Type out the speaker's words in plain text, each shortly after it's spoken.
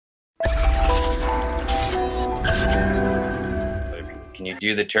can you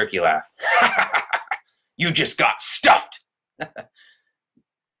do the turkey laugh? You just got stuffed.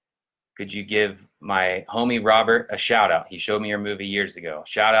 Could you give my homie Robert a shout out? He showed me your movie years ago.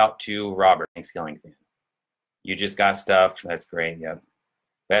 Shout out to Robert, Thankskilling fan. You just got stuffed. That's great. Yep.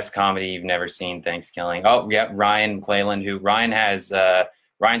 Best comedy you've never seen, Thankskilling. Oh, yep, Ryan Clayland, who Ryan's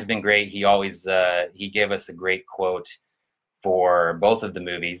been great. He always he gave us a great quote for both of the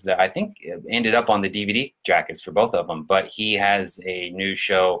movies that I think ended up on the DVD jackets for both of them. But he has a new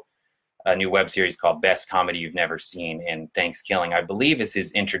show, a new web series called Best Comedy You've Never Seen, and Thankskilling, I believe, is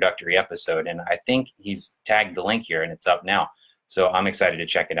his introductory episode. And I think he's tagged the link here and it's up now. So I'm excited to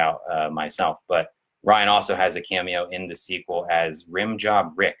check it out myself. But Ryan also has a cameo in the sequel as Rim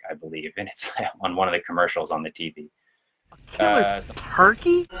Job Rick, I believe. And it's on one of the commercials on the TV.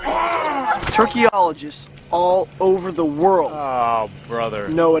 Turkey? Turkeyologists all over the world. Oh, brother.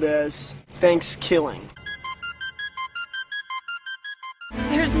 Know it as Thankskilling.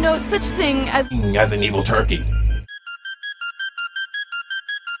 There's no such thing as an evil turkey.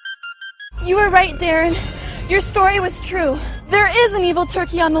 You were right, Darren. Your story was true. There is an evil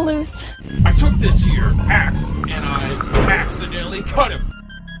turkey on the loose. I took this here axe and I accidentally cut him.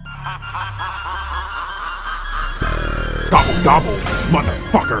 Gobble, gobble,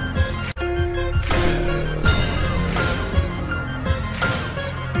 motherfucker!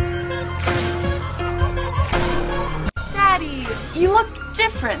 Daddy, you look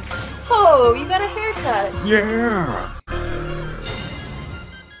different. Oh, you got a haircut. Yeah!